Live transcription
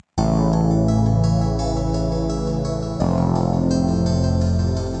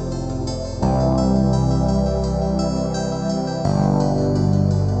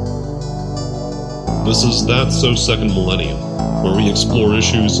This is That's So Second Millennium, where we explore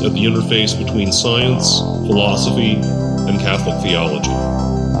issues at the interface between science, philosophy, and Catholic theology.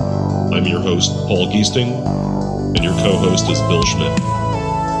 I'm your host, Paul Giesting, and your co-host is Bill Schmidt.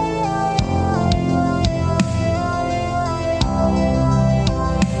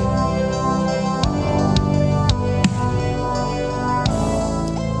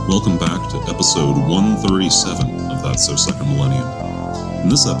 Welcome back to episode 137 of That's So Second Millennium. In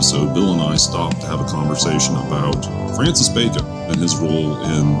this episode, Bill and I stopped to have a conversation about Francis Bacon and his role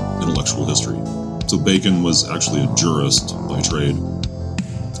in intellectual history. So Bacon was actually a jurist by trade,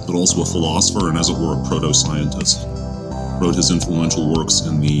 but also a philosopher and, as it were, a proto-scientist. Wrote his influential works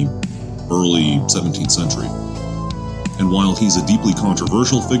in the early 17th century. And while he's a deeply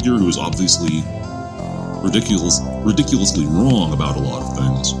controversial figure who is obviously ridiculously wrong about a lot of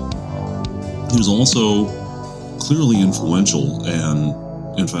things, he was also clearly influential and,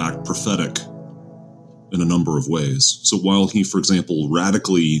 in fact, prophetic in a number of ways. So while he, for example,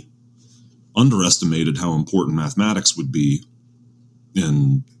 radically underestimated how important mathematics would be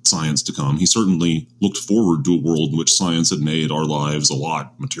in science to come, he certainly looked forward to a world in which science had made our lives a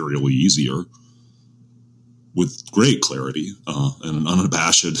lot materially easier with great clarity and an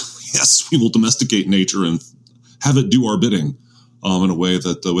unabashed, yes, we will domesticate nature and have it do our bidding in a way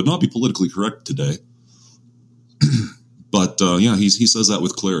that would not be politically correct today. But he says that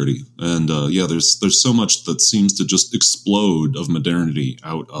with clarity. And there's so much that seems to just explode of modernity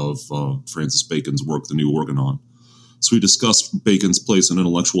out of Francis Bacon's work, The New Organon. So we discussed Bacon's place in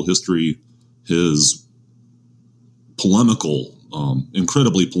intellectual history, his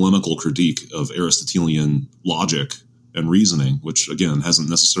incredibly polemical critique of Aristotelian logic and reasoning, which, again, hasn't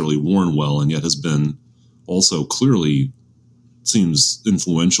necessarily worn well and yet has been also clearly seems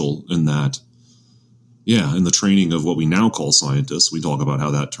influential in that, in the training of what we now call scientists. We talk about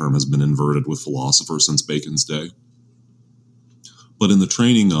how that term has been inverted with philosophers since Bacon's day. But in the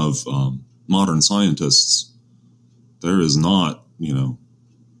training of modern scientists, there is not,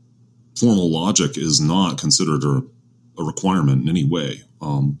 formal logic is not considered a requirement in any way.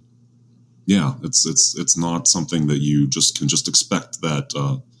 It's not something that you can expect that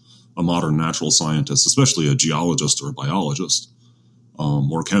a modern natural scientist, especially a geologist or a biologist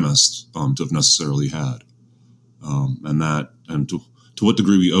or a chemist, to have necessarily had. And to what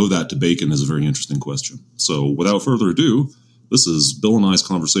degree we owe that to Bacon is a very interesting question. So without further ado, this is Bill and I's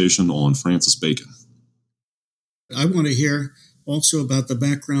conversation on Francis Bacon. I want to hear also about the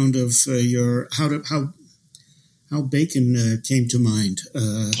background of how Bacon came to mind.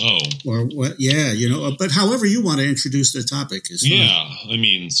 Or what? Yeah, but however you want to introduce the topic is fine.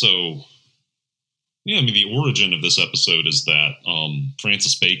 The origin of this episode is that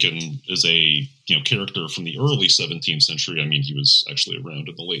Francis Bacon is a character from the early 17th century. He was actually around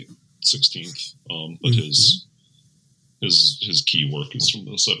in the late 16th, but his key work is from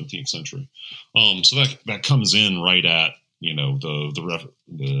the 17th century. So that comes in right at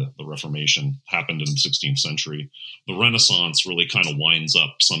the Reformation happened in the 16th century. The Renaissance really kind of winds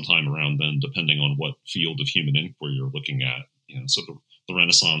up sometime around then, depending on what field of human inquiry you're looking at. So the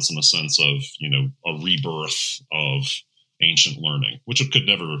Renaissance, in the sense of a rebirth of ancient learning, which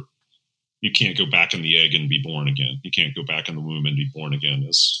you can't go back in the egg and be born again. You can't go back in the womb and be born again,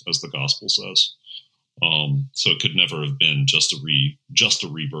 as the gospel says. So it could never have been just a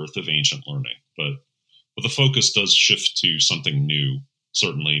rebirth of ancient learning, but the focus does shift to something new,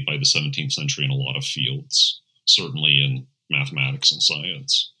 certainly by the 17th century in a lot of fields, certainly in mathematics and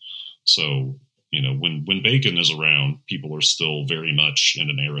science. So, when Bacon is around, people are still very much in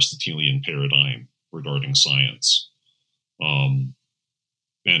an Aristotelian paradigm regarding science. And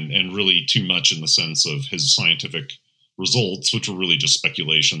really too much in the sense of his scientific results, which were really just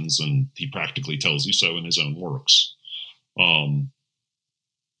speculations, and he practically tells you so in his own works. And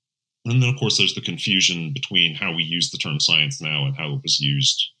then, of course, there's the confusion between how we use the term science now and how it was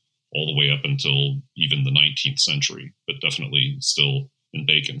used all the way up until even the 19th century, but definitely still in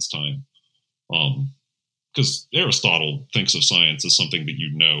Bacon's time. Because Aristotle thinks of science as something that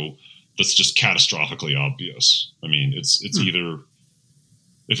that's just catastrophically obvious. It's either,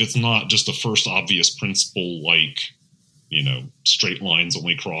 if it's not just the first obvious principle, like, straight lines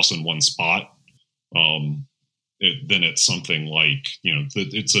only cross in one spot, then it's something like,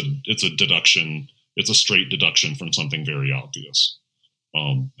 it's a deduction. It's a straight deduction from something very obvious.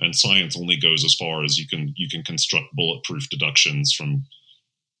 And science only goes as far as you can construct bulletproof deductions from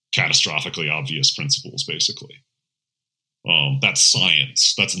catastrophically obvious principles, basically. That's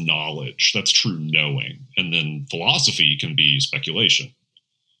science. That's knowledge. That's true knowing. And then philosophy can be speculation.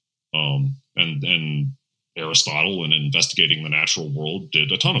 And Aristotle, in investigating the natural world,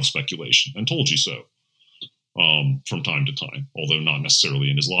 did a ton of speculation and told you so. from time to time, although not necessarily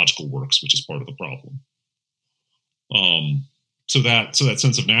in his logical works, which is part of the problem. So that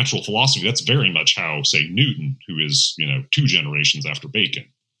sense of natural philosophy, that's very much how, say, Newton, who is 2 generations after Bacon,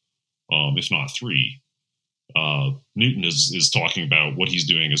 if not 3, Newton is talking about what he's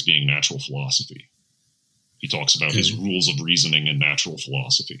doing as being natural philosophy. He talks about his rules of reasoning in natural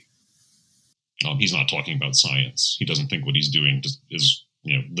philosophy. He's not talking about science. He doesn't think what he's doing is,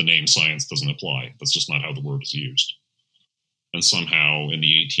 the name science doesn't apply. That's just not how the word is used. And somehow in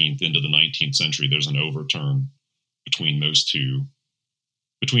the 18th into the 19th century, there's an overturn between those two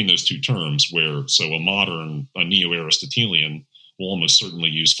terms, where a neo-Aristotelian will almost certainly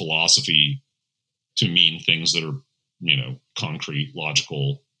use philosophy to mean things that are, concrete,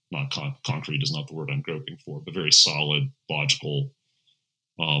 logical. Not concrete is not the word I'm groping for, but very solid, logical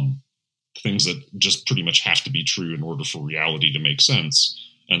things that just pretty much have to be true in order for reality to make sense.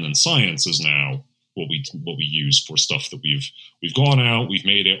 And then science is now what we use for stuff that we've gone out, we've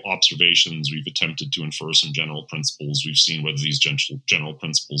made observations, we've attempted to infer some general principles, we've seen whether these general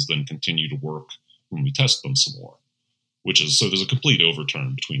principles then continue to work when we test them some more. So there's a complete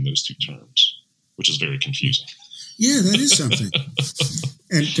overturn between those two terms, which is very confusing. Yeah, that is something.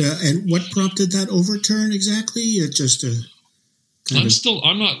 And what prompted that overturn exactly?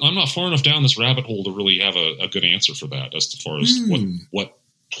 I'm not far enough down this rabbit hole to really have a good answer for that as far as what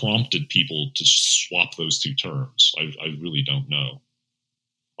prompted people to swap those two terms. I really don't know.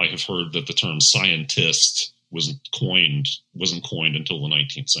 I have heard that the term scientist wasn't coined until the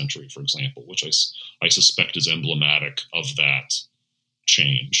 19th century, for example, which I suspect is emblematic of that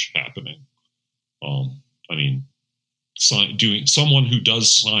change happening. Someone who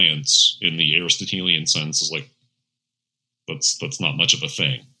does science in the Aristotelian sense is like, that's not much of a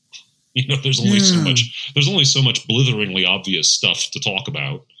thing. There's only so much blitheringly obvious stuff to talk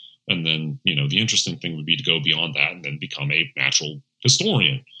about. And then, the interesting thing would be to go beyond that and then become a natural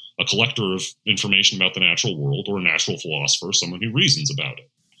historian, a collector of information about the natural world, or a natural philosopher, someone who reasons about it.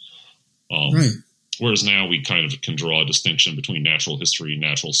 Right. Whereas now we kind of can draw a distinction between natural history and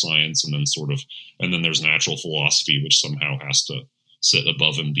natural science, and then there's natural philosophy, which somehow has to sit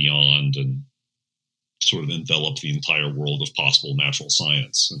above and beyond and sort of envelop the entire world of possible natural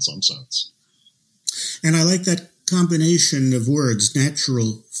science in some sense. And I like that combination of words,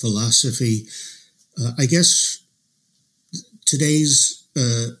 natural philosophy. I guess today's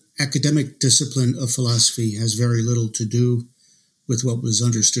academic discipline of philosophy has very little to do with what was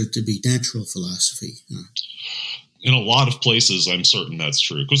understood to be natural philosophy. In a lot of places, I'm certain that's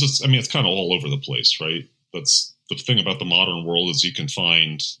true. Because it's kind of all over the place, right? That's the thing about the modern world is you can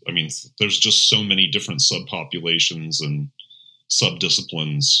find, there's just so many different subpopulations and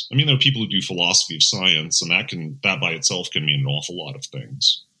subdisciplines. There are people who do philosophy of science, and that by itself can mean an awful lot of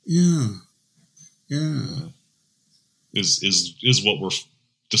things. Yeah. Is what we're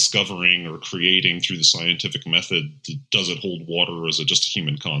discovering or creating through the scientific method, does it hold water, or is it just a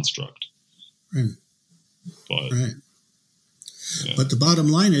human construct? Right. Right. Yeah. But the bottom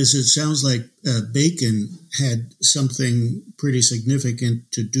line is, it sounds like Bacon had something pretty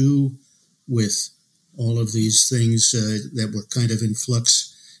significant to do with all of these things that were kind of in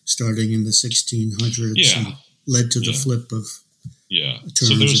flux starting in the 1600s and led to the flip of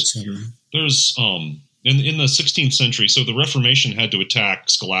terms, etc. There's in the 16th century, so the Reformation had to attack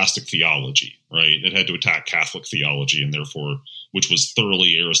scholastic theology, right? It had to attack Catholic theology, and therefore, which was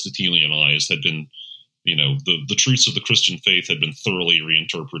thoroughly Aristotelianized, had been, the truths of the Christian faith had been thoroughly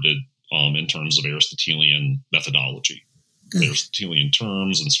reinterpreted in terms of Aristotelian methodology, Aristotelian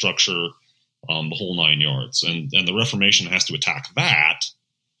terms and structure, the whole 9 yards. And the Reformation has to attack that.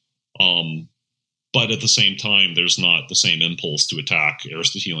 But at the same time, there's not the same impulse to attack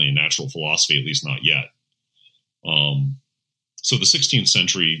Aristotelian natural philosophy, at least not yet. So the 16th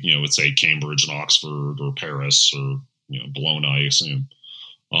century, let's say Cambridge and Oxford or Paris or, Bologna, I assume,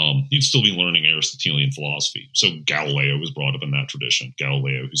 you'd still be learning Aristotelian philosophy. So Galileo was brought up in that tradition.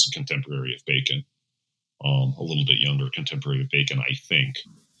 Galileo, who's a contemporary of Bacon, a little bit younger contemporary of Bacon, I think,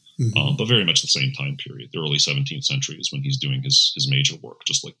 but very much the same time period. The early 17th century is when he's doing his major work,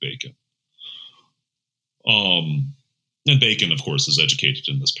 just like Bacon. And Bacon, of course, is educated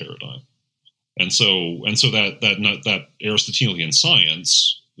in this paradigm, and so that Aristotelian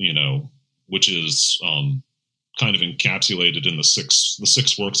science, which is kind of encapsulated in the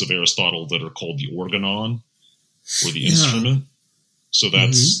six works of Aristotle that are called the organon, or the instrument. So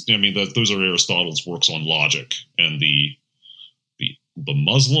that's those are Aristotle's works on logic, and the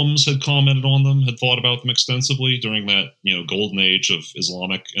Muslims had commented on them, had thought about them extensively during that, golden age of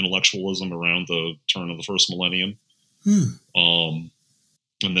Islamic intellectualism around the turn of the first millennium.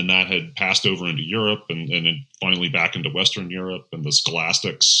 then that had passed over into Europe and then finally back into Western Europe, and the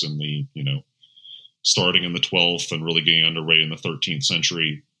scholastics and the, starting in the 12th and really getting underway in the 13th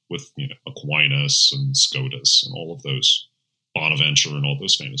century with, Aquinas and Scotus and all of those, Bonaventure and all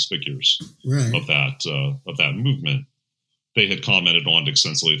those famous figures of that movement. They had commented on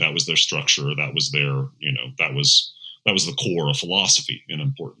extensively. That was their structure. That was their, that was the core of philosophy in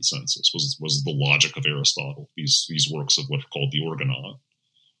important senses, was the logic of Aristotle, these works of what are called the Organon,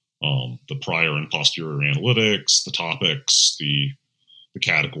 the prior and posterior analytics, the topics, the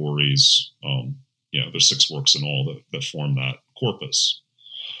categories. There's 6 works in all that form that corpus.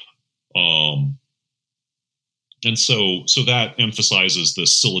 And so that emphasizes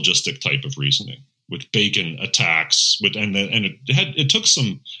this syllogistic type of reasoning, which Bacon attacks, it took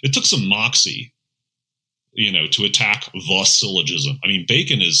some moxie, to attack the syllogism. I mean,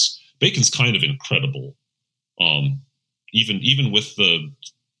 Bacon's kind of incredible, even with the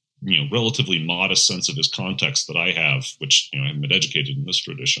relatively modest sense of his context that I have, which I haven't been educated in this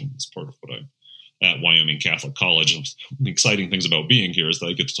tradition. It's part of what I'm at Wyoming Catholic College. And the exciting things about being here is that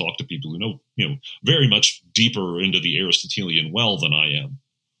I get to talk to people who know very much deeper into the Aristotelian well than I am.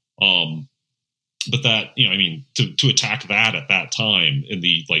 But that, to attack that at that time in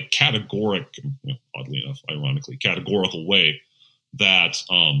the oddly enough, ironically, categorical way that,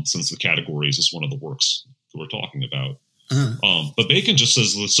 since the categories is one of the works that we're talking about. But Bacon just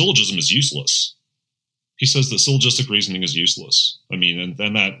says the syllogism is useless. He says that syllogistic reasoning is useless. I mean, and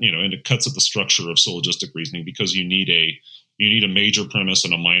that, and it cuts at the structure of syllogistic reasoning because you need a major premise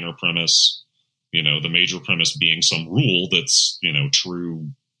and a minor premise, the major premise being some rule that's,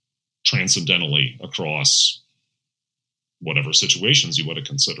 true transcendentally across whatever situations you want to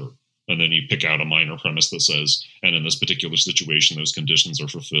consider. And then you pick out a minor premise that says, and in this particular situation, those conditions are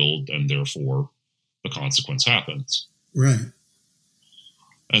fulfilled and therefore the consequence happens. Right.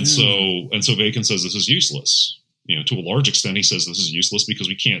 And so Bacon says this is useless. To a large extent, he says this is useless because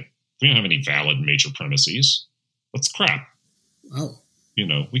we don't have any valid major premises. That's crap. Wow.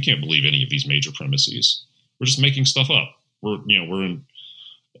 We can't believe any of these major premises. We're just making stuff up. We're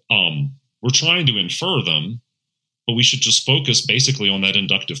trying to infer them, but we should just focus basically on that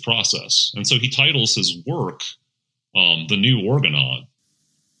inductive process. And so he titles his work, The New Organon,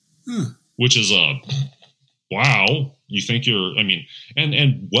 which is wow. You think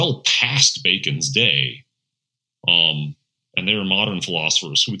and well past Bacon's day. And there are modern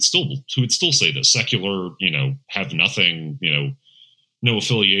philosophers who would still say that secular, have nothing, no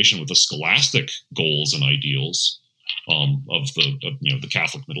affiliation with the scholastic goals and ideals of the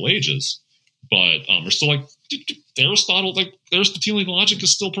Catholic Middle Ages, but are still like Aristotle, like Aristotelian logic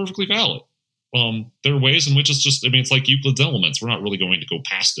is still perfectly valid. There are ways in which it's like Euclid's Elements. We're not really going to go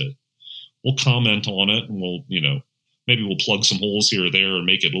past it. We'll comment on it, and we'll, maybe we'll plug some holes here or there and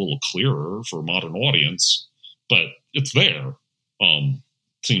make it a little clearer for a modern audience, but it's there.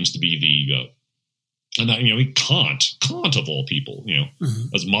 Seems to be and that, Kant of all people,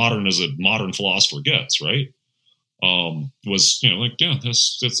 as modern as a modern philosopher gets, right? Was,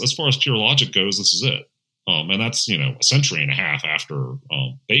 this as far as pure logic goes, this is it. And that's, a century and a half after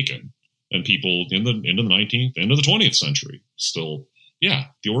Bacon, and people into the 19th, into the 20th century still,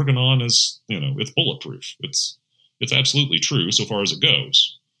 the Organon is, it's bulletproof. It's absolutely true so far as it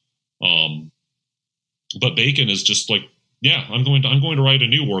goes. But Bacon is just like, I'm going to write a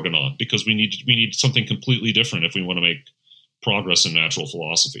new Organon because we need something completely different if we want to make progress in natural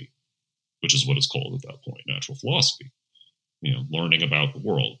philosophy, which is what it's called at that point, natural philosophy, learning about the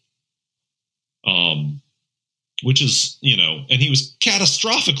world. Which is, and he was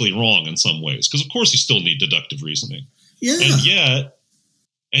catastrophically wrong in some ways, because of course you still need deductive reasoning. Yeah.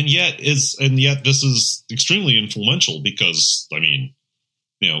 And yet this is extremely influential because,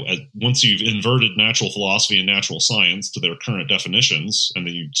 once you've inverted natural philosophy and natural science to their current definitions, and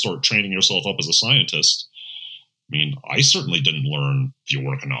then you start training yourself up as a scientist, I certainly didn't learn the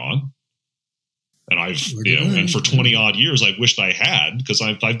Organon. And and for 20 odd years, I've wished I had, because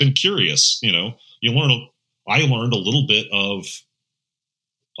I've been curious, I learned a little bit of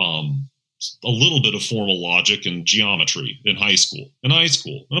formal logic and geometry in high school, in a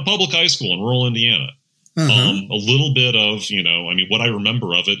public high school in rural Indiana. A little bit of, what I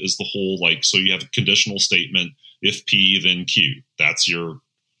remember of it is the whole, so you have a conditional statement, if P, then Q. That's your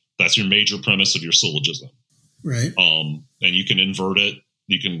major premise of your syllogism. Right. And you can invert it.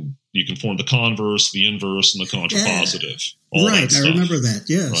 You can form the converse, the inverse, and the contrapositive. Right. I remember that.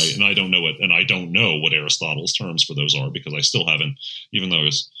 Yes. Right. And I don't know what Aristotle's terms for those are, because I still haven't, even though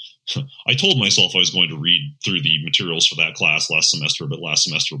I told myself I was going to read through the materials for that class last semester, but last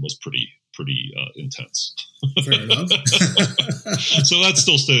semester was pretty pretty intense. Fair enough. So that's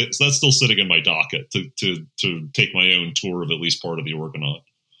still sitting in my docket to take my own tour of at least part of the Orgonaut.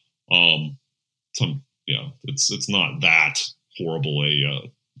 It's not that horrible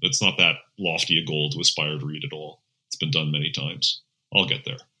it's not that lofty a goal to aspire to read at all. It's been done many times. I'll get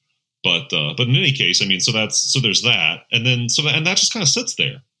there. But in any case, I mean, so there's that, and that just kind of sits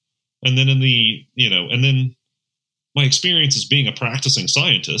there. And then and then my experience as being a practicing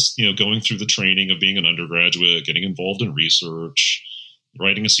scientist, going through the training of being an undergraduate, getting involved in research,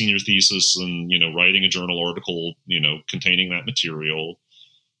 writing a senior thesis, and writing a journal article, containing that material,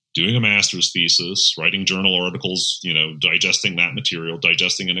 doing a master's thesis, writing journal articles, digesting that material,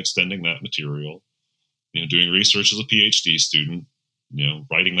 digesting and extending that material, doing research as a PhD student,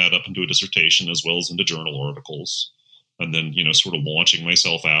 writing that up into a dissertation as well as into journal articles, and then, sort of launching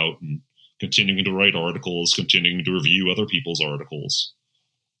myself out and continuing to write articles, continuing to review other people's articles.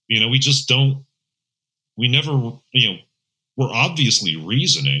 We're obviously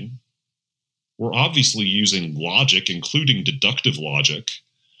reasoning. We're obviously using logic, including deductive logic,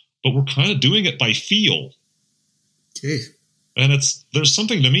 but we're kind of doing it by feel. Okay. And there's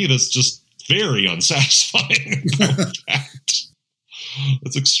something to me that's just very unsatisfying about that.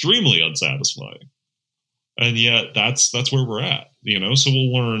 It's extremely unsatisfying. And yet that's where we're at, so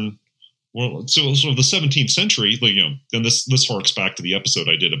we'll learn. Well, so the 17th century, and this harks back to the episode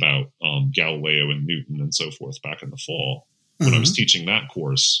I did about Galileo and Newton and so forth back in the fall when I was teaching that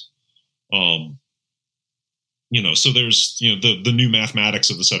course. So there's, the new mathematics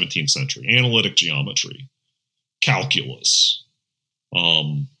of the 17th century, analytic geometry, calculus.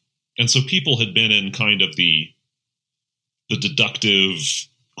 And so people had been in kind of the deductive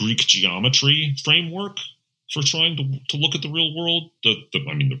Greek geometry framework for trying to look at the real world, the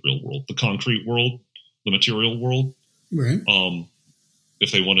real world, the concrete world, the material world. Right.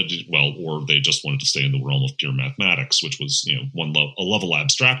 If they wanted to, or they just wanted to stay in the realm of pure mathematics, which was, a level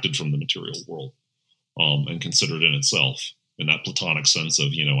abstracted from the material world, and considered in itself in that Platonic sense of,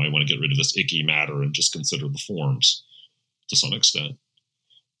 I want to get rid of this icky matter and just consider the forms to some extent.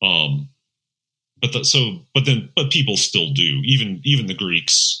 But people still do, even the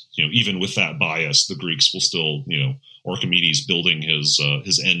Greeks, even with that bias, the Greeks will still, Archimedes building his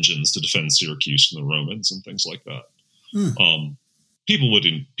engines to defend Syracuse from the Romans and things like that.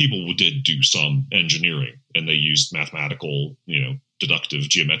 People did do some engineering, and they used mathematical, deductive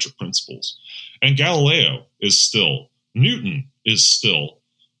geometric principles. And Newton is still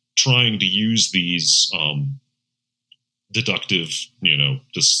trying to use these deductive,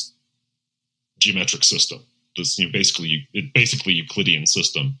 this geometric system, this basically Euclidean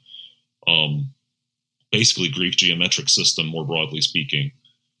system, basically Greek geometric system, more broadly speaking,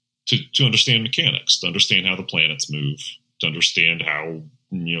 to understand mechanics, to understand how the planets move, to understand how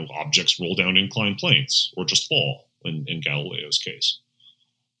objects roll down inclined planes or just fall in Galileo's case.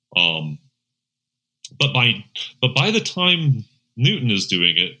 But by the time Newton is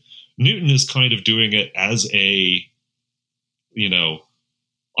doing it, Newton is kind of doing it as a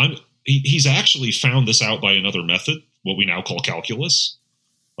he's actually found this out by another method, what we now call calculus,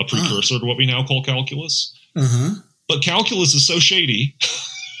 a precursor to what we now call calculus. But calculus is so shady.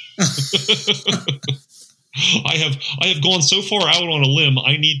 I have gone so far out on a limb.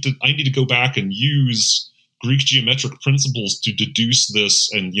 I need to go back and use Greek geometric principles to deduce this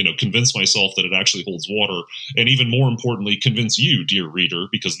and, convince myself that it actually holds water. And even more importantly, convince you, dear reader,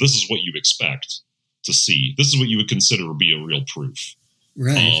 because this is what you expect to see. This is what you would consider to be a real proof.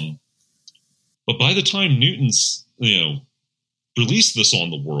 Right. But by the time Newton's, released this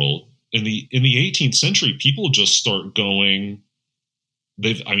on the world in the 18th century, people just start going,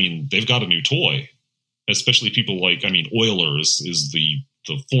 they've got a new toy, especially people like, Euler is the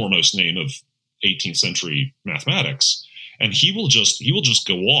foremost name of 18th century mathematics. And he will just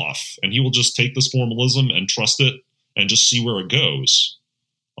go off, and he will just take this formalism and trust it and just see where it goes.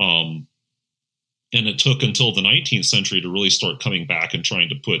 And it took until the 19th century to really start coming back and trying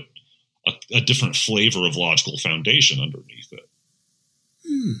to put a different flavor of logical foundation underneath it.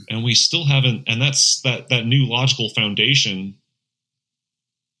 And we still haven't, and that's that new logical foundation.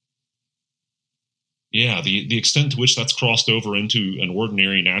 Yeah, the extent to which that's crossed over into an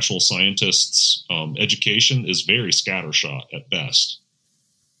ordinary natural scientist's education is very scattershot at best.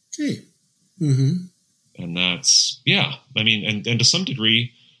 Okay. And that's, and to some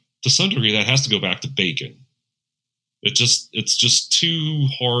degree that has to go back to Bacon. It's just too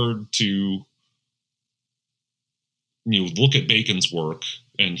hard to look at Bacon's work,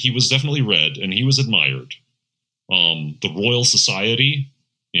 and he was definitely read and he was admired. The Royal Society,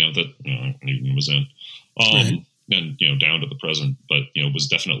 that Newton was in, right. And down to the present, but was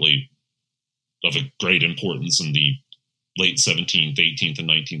definitely of a great importance in the late 17th, 18th, and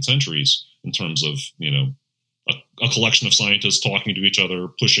 19th centuries in terms of, a collection of scientists talking to each other,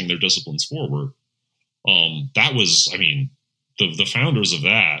 pushing their disciplines forward. That was, the founders of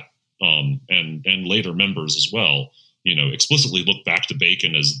that, and later members as well, explicitly look back to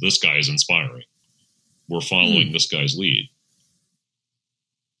Bacon as this guy is inspiring. We're following this guy's lead.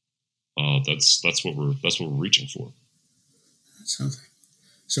 That's what we're reaching for. That's something.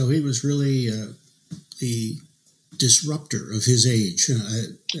 So he was really the disruptor of his age.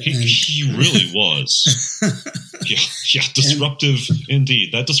 He really was. Yeah, disruptive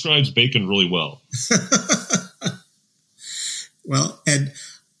indeed. That describes Bacon really well. Well, and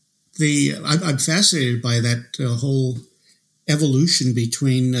I'm fascinated by that whole evolution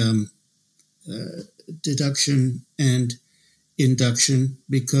between deduction and induction,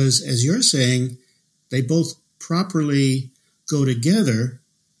 because, as you're saying, they both properly go together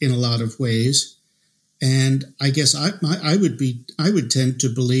in a lot of ways. And I guess I would tend to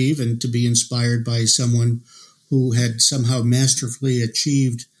believe and to be inspired by someone who had somehow masterfully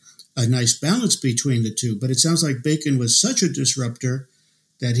achieved a nice balance between the two. But it sounds like Bacon was such a disruptor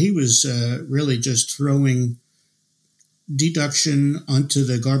that he was really just throwing deduction onto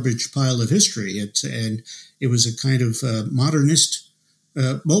the garbage pile of history. And it was a kind of modernist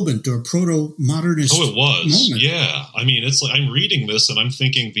moment, or proto-modernist moment. Oh, it was. Yeah. It's like I'm reading this and I'm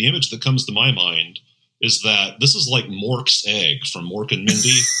thinking the image that comes to my mind is that this is like Mork's egg from Mork and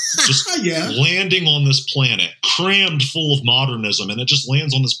Mindy, just landing on this planet, crammed full of modernism, and it just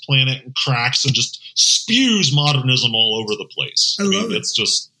lands on this planet and cracks and just spews modernism all over the place. I love it. It's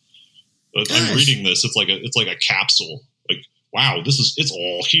just, I'm reading this, it's like a capsule. Like, wow, it's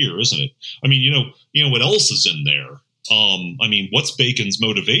all here, isn't it? You know what else is in there? What's Bacon's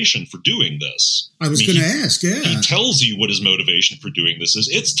motivation for doing this? I was going to ask, yeah. He tells you what his motivation for doing this is.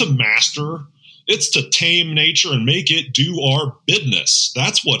 It's to master, it's to tame nature and make it do our business.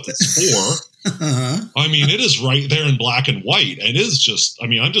 That's what it's for. Uh-huh. It is right there in black and white. And it's just,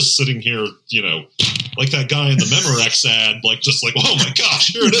 I'm just sitting here, like that guy in the Memorex ad, oh my gosh,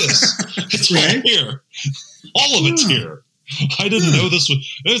 here it is. It's right. all here. All of it's here. I didn't know this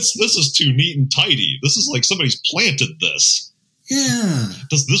is too neat and tidy. This is like somebody's planted this. Yeah.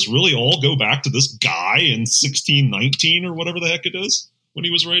 Does this really all go back to this guy in 1619 or whatever the heck it is when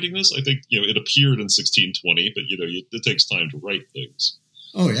he was writing this? I think, it appeared in 1620, but it takes time to write things.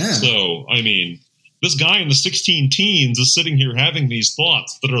 Oh yeah. So, this guy in the 16 teens is sitting here having these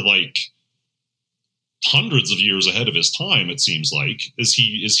thoughts that are like hundreds of years ahead of his time. It seems like, is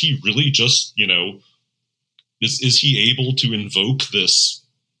he really just, is he able to invoke this?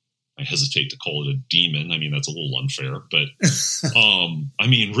 I hesitate to call it a demon. That's a little unfair, but,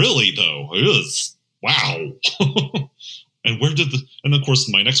 really though, it is, wow. And and of course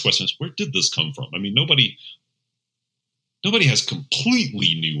my next question is, where did this come from? Nobody has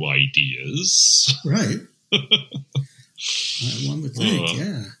completely new ideas. Right. One would think,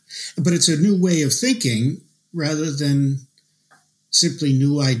 yeah. But it's a new way of thinking rather than simply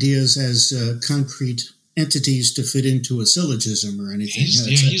new ideas as concrete entities to fit into a syllogism or anything.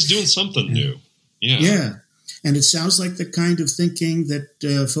 He's doing something new. Yeah. Yeah. And it sounds like the kind of thinking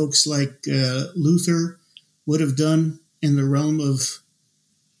that folks like Luther would have done in the realm of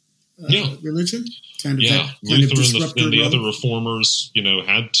religion. Luther and the other reformers,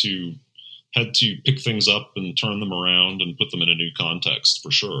 had to pick things up and turn them around and put them in a new context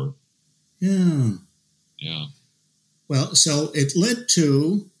for sure. Yeah. Yeah. Well, so it led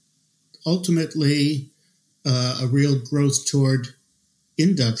to ultimately a real growth toward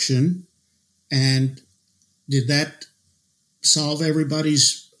induction. And did that solve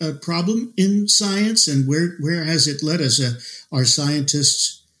everybody's problem in science? And where has it led us? Are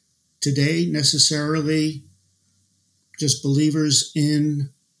scientists today necessarily just believers in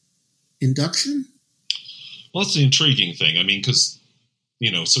induction? Well, that's the intriguing thing. Because,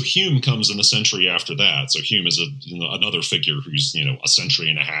 so Hume comes in a century after that. So Hume is another figure who's, a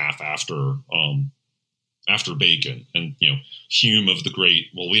century and a half after Bacon. And, Hume of the great,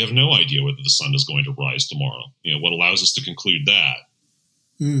 we have no idea whether the sun is going to rise tomorrow. What allows us to conclude that?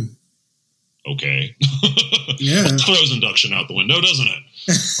 Okay. Yeah. That throws induction out the window, doesn't it?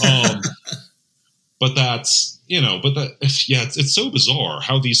 But that's, it's so bizarre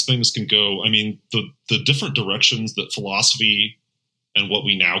how these things can go. The different directions that philosophy and what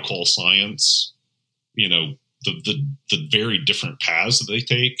we now call science, the very different paths that they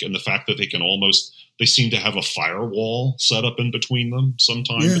take, and the fact that they seem to have a firewall set up in between them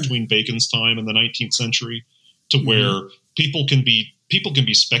sometime between Bacon's time and the 19th century, to where people can be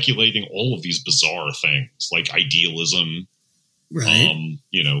speculating all of these bizarre things like idealism, right?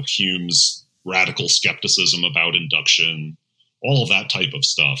 Hume's radical skepticism about induction, all of that type of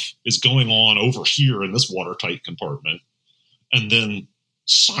stuff is going on over here in this watertight compartment. And then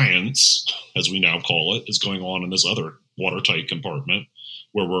science, as we now call it, is going on in this other watertight compartment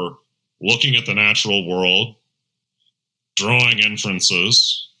where we're looking at the natural world, drawing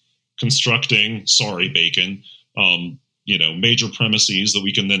inferences, constructing, sorry, Bacon, major premises that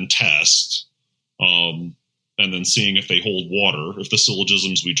we can then test, and then seeing if they hold water. If the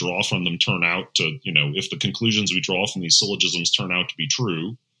syllogisms we draw from them turn out to, if the conclusions we draw from these syllogisms turn out to be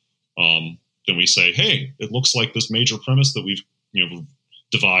true, then we say, hey, it looks like this major premise that we've,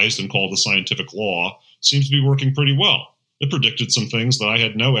 devised and called the scientific law seems to be working pretty well. It predicted some things that I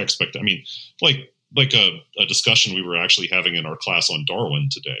had no expectation. I mean, like a discussion we were actually having in our class on Darwin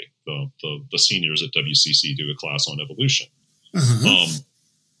today. The seniors at WCC do a class on evolution. Uh-huh.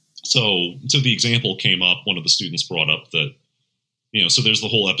 So the example came up. One of the students brought up that, so there's the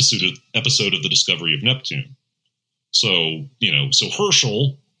whole episode of the discovery of Neptune. So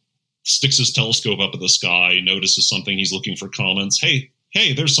Herschel sticks his telescope up at the sky, notices something. He's looking for comets. Hey,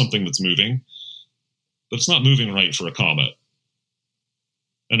 there's something that's moving, but it's not moving right for a comet.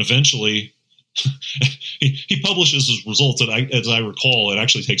 And eventually he publishes his results. And as I recall, it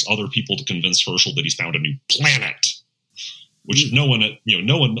actually takes other people to convince Herschel that he's found a new planet, which no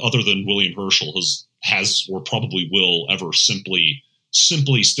one other than William Herschel has or probably will ever simply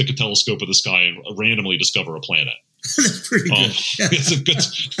stick a telescope at the sky and randomly discover a planet. That's pretty good. It's a good.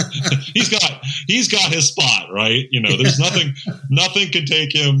 He's got his spot, right? There's nothing can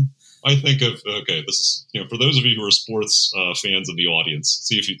take him. I think of this is for those of you who are sports fans in the audience,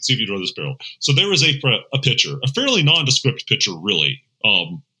 see if you draw this parallel. So there is a pitcher, a fairly nondescript pitcher, really,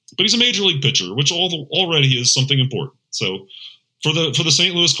 but he's a major league pitcher, which already is something important. So for the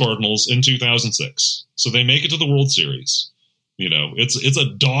St. Louis Cardinals in 2006, so they make it to the World Series. It's a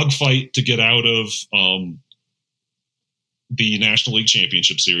dogfight to get out of the National League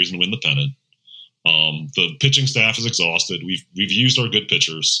Championship Series and win the pennant. The pitching staff is exhausted. We've used our good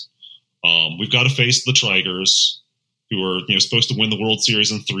pitchers. We've got to face the Tigers, who are supposed to win the World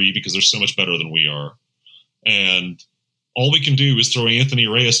Series in 3 because they're so much better than we are. And all we can do is throw Anthony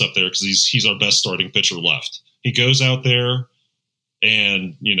Reyes up there because he's our best starting pitcher left. He goes out there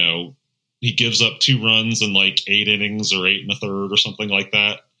and he gives up 2 runs in like 8 innings or 8 1/3 or something like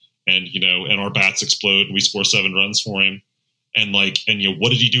that. And and our bats explode and we score 7 runs for him. And what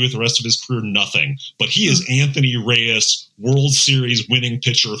did he do with the rest of his career? Nothing. But he is Anthony Reyes, World Series winning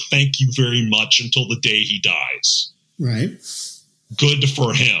pitcher. Thank you very much until the day he dies. Right. Good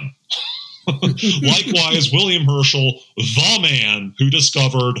for him. Likewise, William Herschel, the man who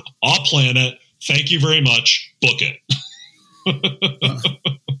discovered a planet. Thank you very much. Book it.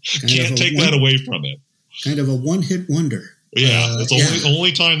 Can't take that away from it. Kind of a one-hit wonder. Yeah, it's the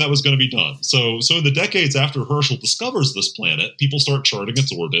only time that was going to be done. So in the decades after Herschel discovers this planet, people start charting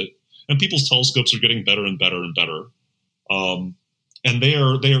its orbit, and people's telescopes are getting better and better and better. And they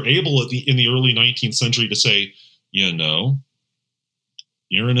are able in the early 19th century to say,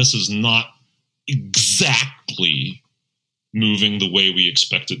 Uranus is not exactly moving the way we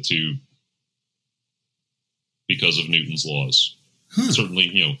expect it to because of Newton's laws.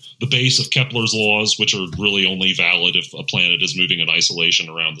 Certainly, the base of Kepler's laws, which are really only valid if a planet is moving in isolation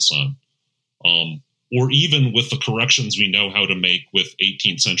around the sun, or even with the corrections we know how to make with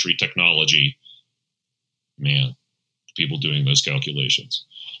 18th century technology. Man, people doing those calculations.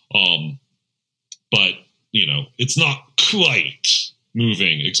 But, it's not quite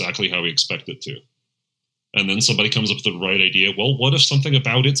moving exactly how we expect it to. And then somebody comes up with the right idea. Well, what if something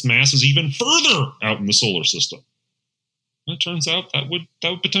about its mass is even further out in the solar system? It turns out that would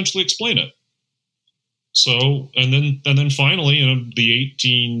potentially explain it. So, and then finally, in the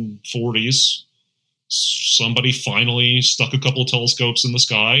 1840s, somebody finally stuck a couple of telescopes in the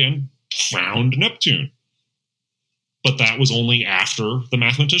sky and found Neptune. But that was only after the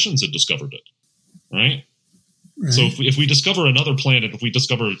mathematicians had discovered it, right? So if we discover another planet, if we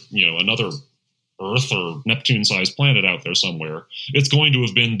discover another Earth or Neptune-sized planet out there somewhere, it's going to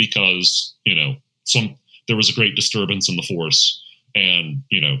have been because there was a great disturbance in the force and,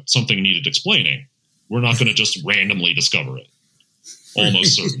 something needed explaining. We're not going to just randomly discover it.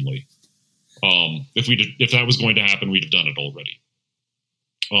 Almost certainly. If that was going to happen, we'd have done it already.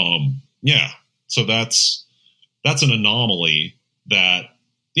 So that's an anomaly that,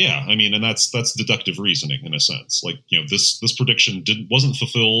 and that's deductive reasoning in a sense. Like, this prediction wasn't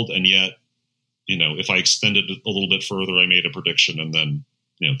fulfilled. And yet, if I extended it a little bit further, I made a prediction and then,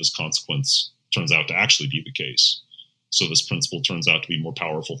 this consequence turns out to actually be the case. So this principle turns out to be more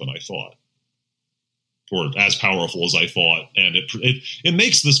powerful than I thought. or as powerful as I thought. And it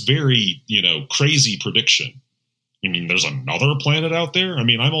makes this very, crazy prediction. I mean, there's another planet out there. I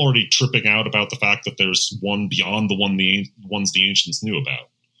mean, I'm already tripping out about the fact that there's one beyond the ones the ancients knew about.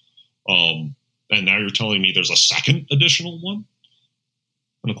 And now you're telling me there's a second additional one.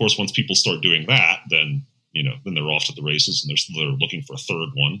 And of course, once people start doing that, then they're off to the races, and they're looking for a third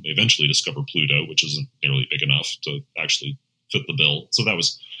one. They eventually discover Pluto, which isn't nearly big enough to actually fit the bill. So that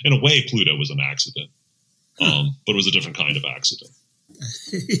was, in a way, Pluto was an accident. But it was a different kind of accident.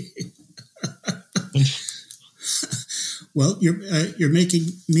 Well, you're making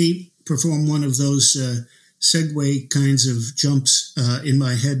me perform one of those segue kinds of jumps in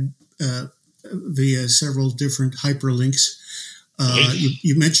my head via several different hyperlinks.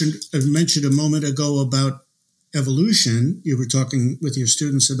 You mentioned a moment ago about evolution. You were talking with your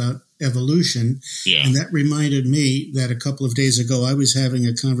students about evolution, and that reminded me that a couple of days ago I was having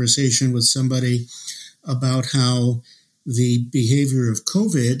a conversation with somebody about how the behavior of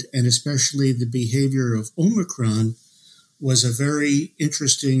COVID, and especially the behavior of Omicron, was a very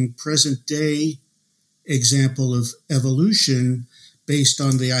interesting present-day example of evolution based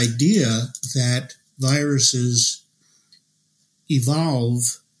on the idea that viruses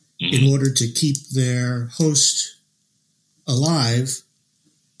evolve in order to keep their host alive,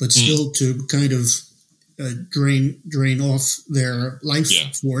 but still to kind of drain off their life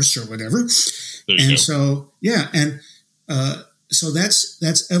force or whatever. And so, so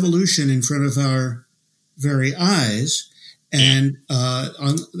that's evolution in front of our very eyes. And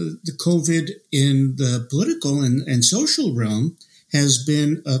on the COVID in the political and social realm has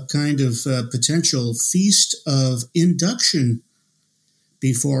been a kind of potential feast of induction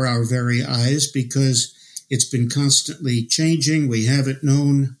before our very eyes, because it's been constantly changing. We haven't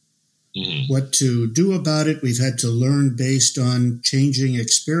known what to do about it. We've had to learn based on changing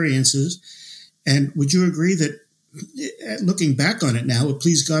experiences. And would you agree that looking back on it now,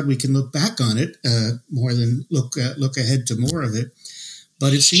 please God, we can look back on it more than look ahead to more of it.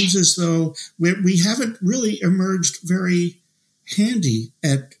 But it seems as though we haven't really emerged very handy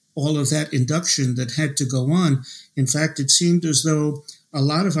at all of that induction that had to go on. In fact, it seemed as though a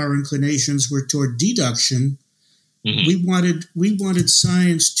lot of our inclinations were toward deduction. We wanted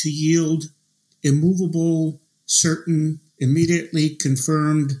science to yield immovable, certain, immediately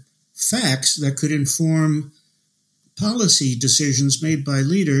confirmed facts that could inform policy decisions made by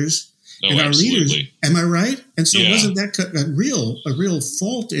leaders. And our leaders, am I right? And so wasn't that a real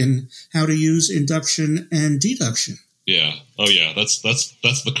fault in how to use induction and deduction? Yeah. Oh yeah. That's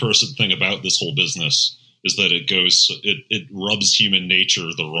the cursed thing about this whole business, is that it rubs human nature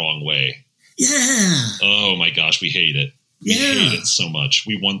the wrong way. Yeah. Oh my gosh, we hate it. We hate it so much.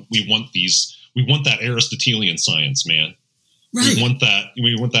 We want that Aristotelian science, man. Right.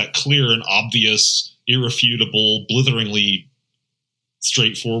 We want that clear and obvious, irrefutable, blitheringly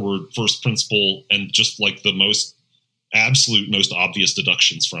straightforward first principle, and just like the most absolute, most obvious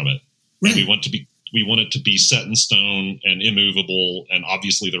deductions from it. Right. And we want it to be set in stone and immovable and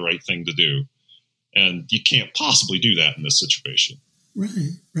obviously the right thing to do. And you can't possibly do that in this situation. Right.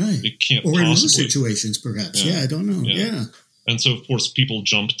 You can't possibly. Or in those situations, perhaps. Yeah, I don't know. Yeah. And so, of course, people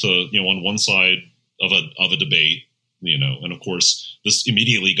jump to, on one side of a debate, and of course, this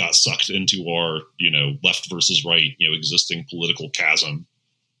immediately got sucked into our, left versus right, existing political chasm.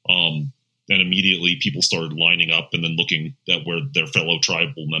 And immediately people started lining up and then looking at where their fellow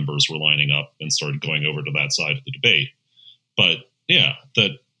tribal members were lining up and started going over to that side of the debate. But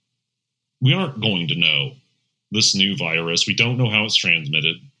that we aren't going to know this new virus. We don't know how it's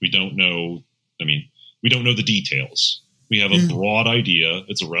transmitted. We don't know the details. We have a broad idea.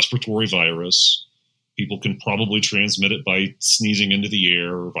 It's a respiratory virus. People can probably transmit it by sneezing into the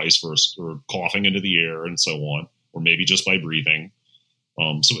air or vice versa, or coughing into the air and so on, or maybe just by breathing.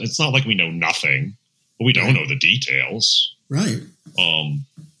 So it's not like we know nothing, but we don't know the details. Right.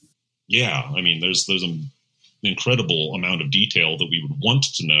 There's an incredible amount of detail that we would want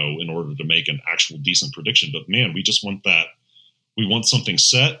to know in order to make an actual decent prediction. But man, we just want that. We want something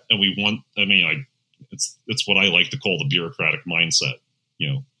set, and it's what I like to call the bureaucratic mindset.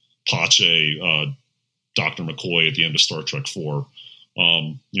 Pache, Dr. McCoy at the end of Star Trek 4,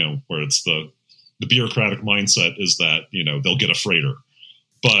 where it's the bureaucratic mindset is that, they'll get a freighter,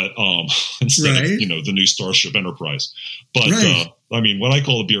 but instead of, the new Starship Enterprise. But what I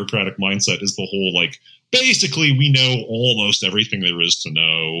call the bureaucratic mindset is the whole, basically we know almost everything there is to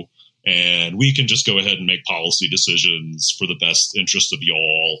know, and we can just go ahead and make policy decisions for the best interest of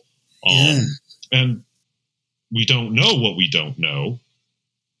y'all. And we don't know what we don't know.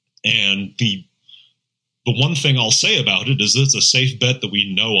 And the one thing I'll say about it is it's a safe bet that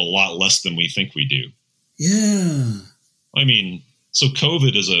we know a lot less than we think we do. Yeah. I mean, so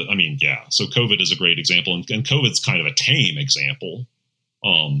COVID is a great example, and COVID's kind of a tame example.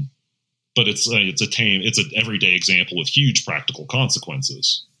 But it's an everyday example with huge practical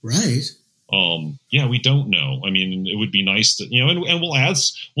consequences. Right. We don't know. I mean, it would be nice to, and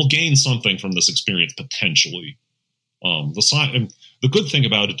we'll gain something from this experience potentially. The good thing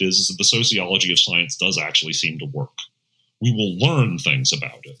about it is that the sociology of science does actually seem to work. We will learn things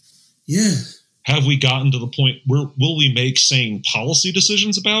about it. Yeah. Have we gotten to the point where will we make sane policy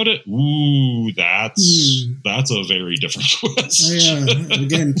decisions about it? Ooh, that's a very different question.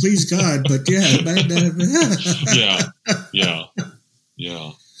 Again, please God, but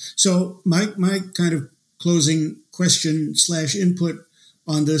yeah. So my kind of closing question / input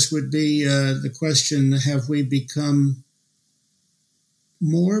on this would be the question: have we become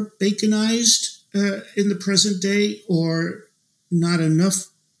more Baconized in the present day, or not enough?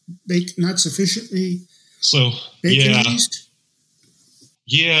 Not sufficiently Baconized?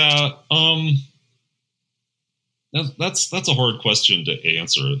 That's a hard question to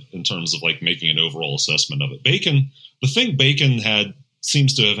answer in terms of like making an overall assessment of it. The thing Bacon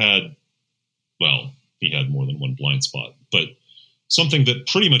seems to have had, well, he had more than one blind spot, but something that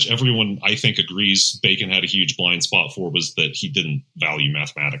pretty much everyone, I think, agrees Bacon had a huge blind spot for was that he didn't value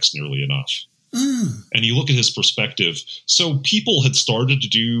mathematics nearly enough. And you look at his perspective. So people had started to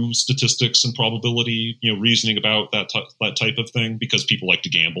do statistics and probability, reasoning about that type of thing because people like to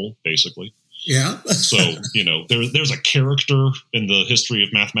gamble, basically. Yeah. So, there's a character in the history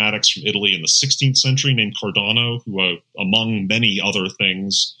of mathematics from Italy in the 16th century named Cardano, who, among many other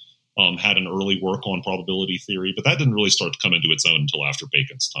things, had an early work on probability theory, but that didn't really start to come into its own until after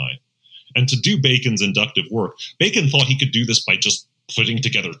Bacon's time. And to do Bacon's inductive work, Bacon thought he could do this by just putting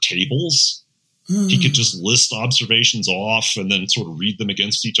together tables. He could just list observations off and then sort of read them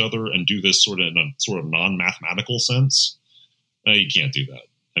against each other and do this sort of non-mathematical sense. You can't do that.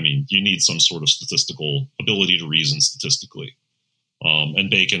 I mean, you need some sort of statistical ability to reason statistically. And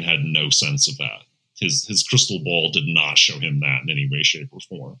Bacon had no sense of that. His crystal ball did not show him that in any way, shape, or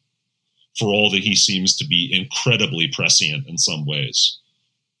form. For all that he seems to be incredibly prescient in some ways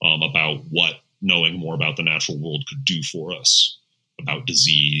about what knowing more about the natural world could do for us, about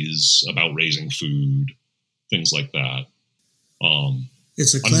disease, about raising food, things like that.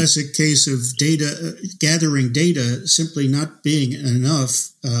 It's a classic case of gathering data simply not being enough.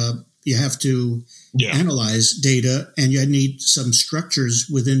 You have to analyze data, and you need some structures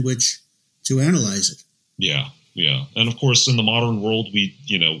within which to analyze it. Yeah. And of course, in the modern world,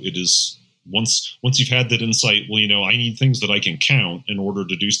 it is once you've had that insight, I need things that I can count in order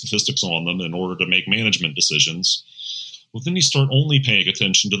to do statistics on them, in order to make management decisions. Well, then you start only paying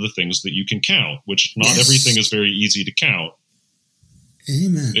attention to the things that you can count, which not everything is very easy to count.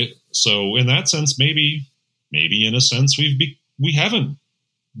 Amen. So in that sense, maybe in a sense we've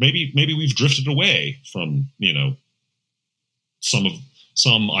drifted away from,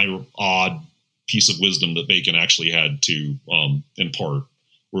 some odd piece of wisdom that Bacon actually had to impart,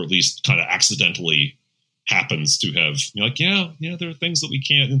 or at least kind of accidentally happens to have, there are things that we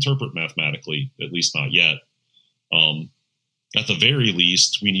can't interpret mathematically, at least not yet. At the very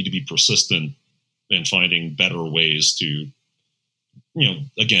least, we need to be persistent in finding better ways to,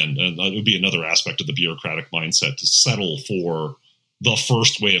 again, it would be another aspect of the bureaucratic mindset to settle for the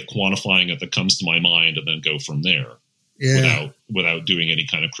first way of quantifying it that comes to my mind and then go from there without doing any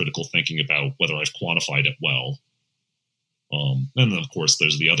kind of critical thinking about whether I've quantified it well. And then, of course,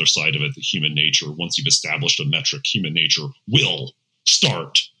 there's the other side of it, the human nature. Once you've established a metric, human nature will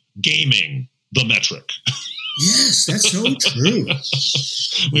start gaming the metric. Yes, that's so true.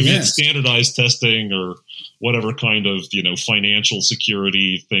 Maybe it's standardized testing or whatever kind of, financial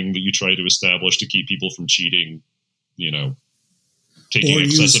security thing that you try to establish to keep people from cheating, taking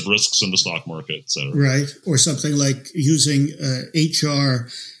excessive risks in the stock market, et cetera. Right. Or something like using HR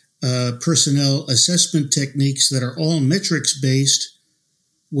personnel assessment techniques that are all metrics-based,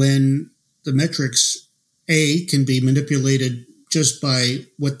 when the metrics, can be manipulated just by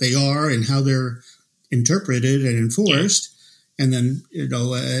what they are and how they're interpreted and enforced. Yeah. And then,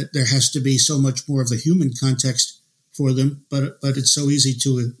 there has to be so much more of the human context for them, but it's so easy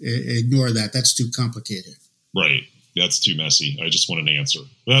to ignore that. That's too complicated. Right. That's too messy. I just want an answer.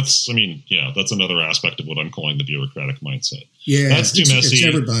 That's another aspect of what I'm calling the bureaucratic mindset. Yeah. That's too messy. It's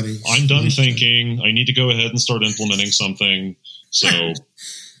everybody. I'm done thinking. I need to go ahead and start implementing something. So,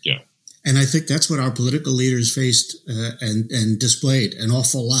 yeah. And I think that's what our political leaders faced and displayed an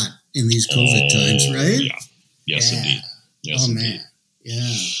awful lot in these COVID times, right? Yeah. Yes, indeed. Yes, indeed. Man.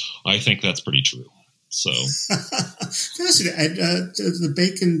 Yeah. I think that's pretty true. So fascinating. The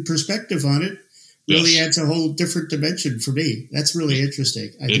Bacon perspective on it really adds a whole different dimension for me. That's really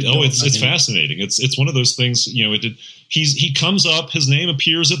interesting. It's fascinating. It's one of those things, he comes up, his name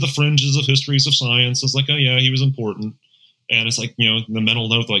appears at the fringes of histories of science. It's like, oh yeah, he was important. And it's like, the mental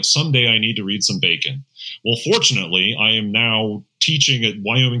note, like someday I need to read some Bacon. Well, fortunately, I am now teaching at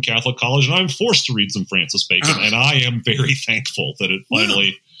Wyoming Catholic College, and I'm forced to read some Francis Bacon. And I am very thankful that it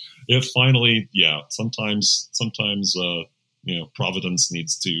finally, sometimes, Providence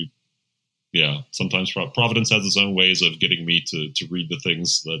needs to, sometimes Providence has its own ways of getting me to read the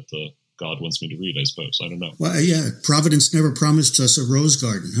things that God wants me to read, I suppose. I don't know. Well, Providence never promised us a rose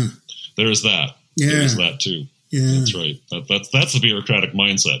garden, huh? There is that. Yeah. There is that, too. Yeah. That's right. That's the bureaucratic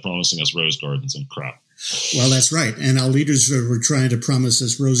mindset, promising us rose gardens and crap. Well, that's right. And our leaders were trying to promise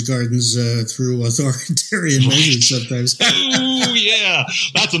us rose gardens through authoritarian measures sometimes. Oh, yeah.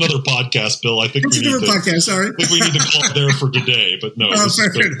 That's another podcast, Bill. I think we need to call it there for today. But no.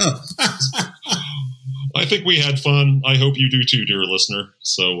 Fair enough. I think we had fun. I hope you do too, dear listener.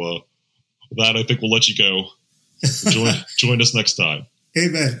 So with that, I think we'll let you go. Join us next time.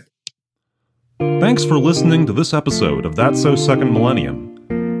 Amen. Thanks for listening to this episode of That's So Second Millennium.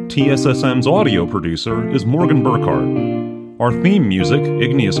 TSSM's audio producer is Morgan Burkhart. Our theme music,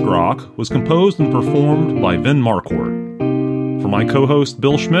 Igneous Grok, was composed and performed by Vin Marquardt. For my co-host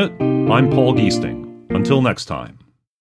Bill Schmidt, I'm Paul Giesting. Until next time.